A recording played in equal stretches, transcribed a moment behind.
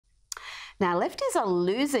Now, lefties are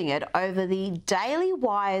losing it over the Daily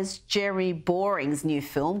Wire's Jerry Boring's new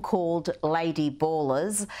film called Lady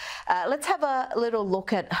Ballers. Let's have a little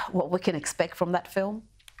look at what we can expect from that film.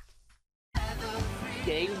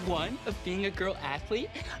 Day one of being a girl athlete,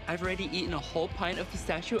 I've already eaten a whole pint of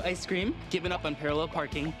pistachio ice cream, given up on parallel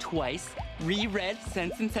parking twice, reread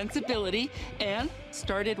Sense and Sensibility, and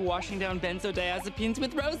started washing down benzodiazepines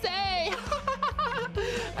with rosé.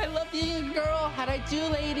 I love being a girl. How'd I do,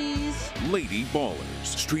 ladies? Lady Ballers,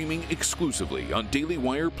 streaming exclusively on Daily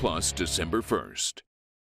Wire Plus December 1st.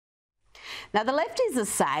 Now, the lefties are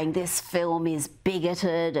saying this film is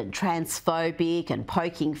bigoted and transphobic and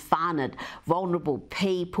poking fun at vulnerable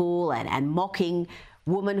people and mocking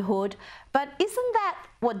womanhood. But isn't that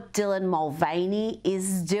what Dylan Mulvaney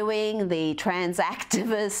is doing, the trans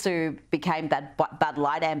activist who became that Bud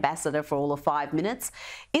Light ambassador for all of 5 minutes?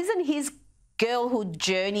 Isn't his girlhood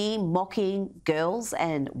journey mocking girls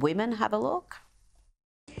and women? Have a look.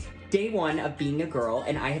 Day one of being a girl,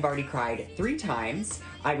 and I have already cried 3 times.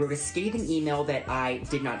 I wrote a scathing email that I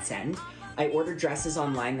did not send. I ordered dresses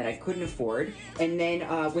online that I couldn't afford. And then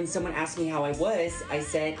when someone asked me how I was, I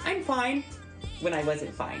said, I'm fine, when I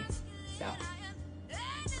wasn't fine. So,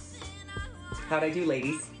 how'd I do,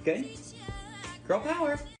 ladies? Good? Girl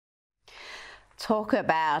power. Talk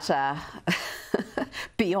about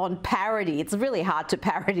beyond parody. It's really hard to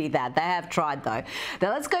parody that. They have tried, though.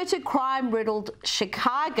 Now let's go to crime-riddled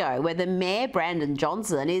Chicago, where the mayor, Brandon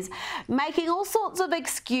Johnson, is making all sorts of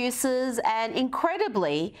excuses and,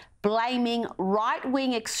 incredibly, blaming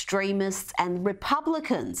right-wing extremists and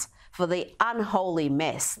Republicans for the unholy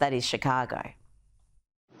mess that is Chicago.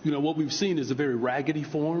 You know, what we've seen is a very raggedy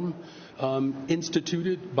form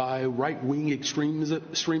instituted by right-wing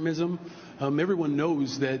extremism. Everyone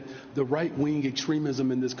knows that the right-wing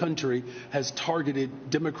extremism in this country has targeted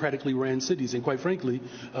democratically ran cities. And quite frankly,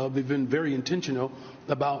 they've been very intentional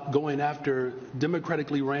about going after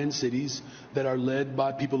democratically ran cities that are led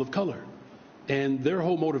by people of color. And their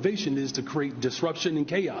whole motivation is to create disruption and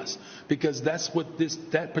chaos, because that's what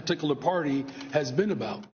that particular party has been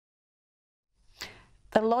about.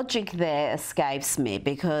 The logic there escapes me,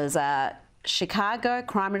 because Chicago,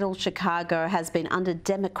 crime-riddled Chicago, has been under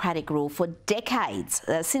Democratic rule for decades,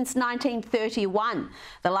 since 1931.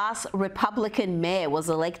 The last Republican mayor was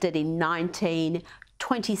elected in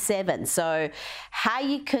 1927. So how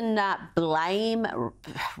you can blame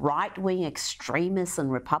right-wing extremists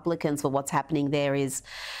and Republicans for what's happening there is,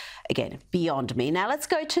 again, beyond me. Now let's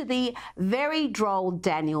go to the very droll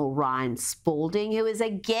Daniel Ryan Spalding, who is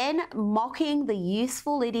again mocking the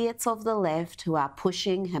useful idiots of the left who are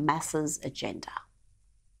pushing Hamas's agenda.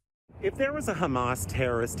 If there was a Hamas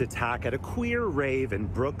terrorist attack at a queer rave in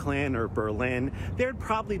Brooklyn or Berlin, there'd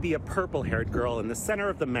probably be a purple-haired girl in the center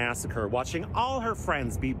of the massacre watching all her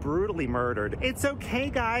friends be brutally murdered. It's okay,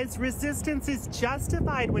 guys. Resistance is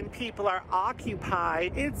justified when people are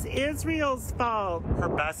occupied. It's Israel's fault. Her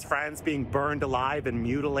best friend's being burned alive and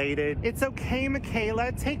mutilated. It's okay,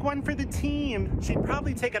 Michaela. Take one for the team. She'd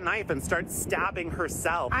probably take a knife and start stabbing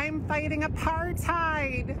herself. I'm fighting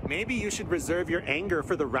apartheid. Maybe you should reserve your anger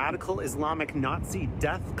for the radical Islamic Nazi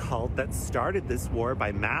death cult that started this war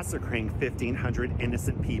by massacring 1,500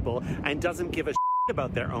 innocent people and doesn't give a shit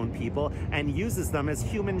about their own people and uses them as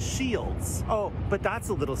human shields. Oh, but that's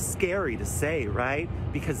a little scary to say, right?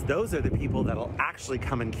 Because those are the people that'll actually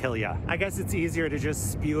come and kill you. I guess it's easier to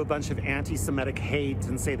just spew a bunch of anti-Semitic hate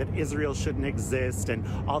and say that Israel shouldn't exist and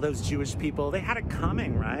all those Jewish people, they had it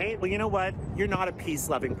coming, right? Well, you know what? You're not a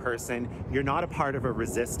peace-loving person. You're not a part of a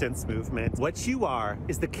resistance movement. What you are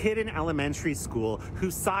is the kid in elementary school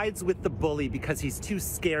who sides with the bully because he's too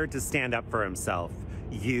scared to stand up for himself.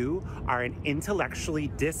 You are an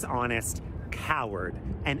intellectually dishonest coward,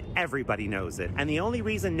 and everybody knows it. And the only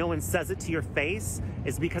reason no one says it to your face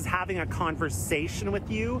is because having a conversation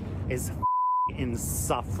with you is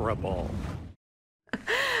insufferable.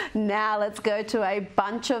 Now let's go to a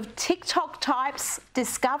bunch of TikTok types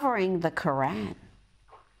discovering the Quran.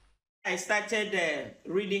 I started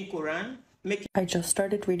reading Quran. I just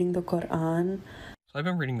started reading the Quran. So I've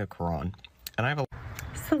been reading the Quran, and I have a...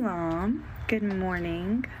 Salam. Good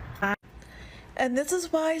morning. And this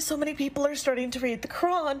is why so many people are starting to read the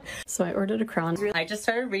Quran. So I ordered a Quran. I just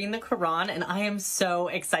started reading the Quran, and I am so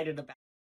excited about it.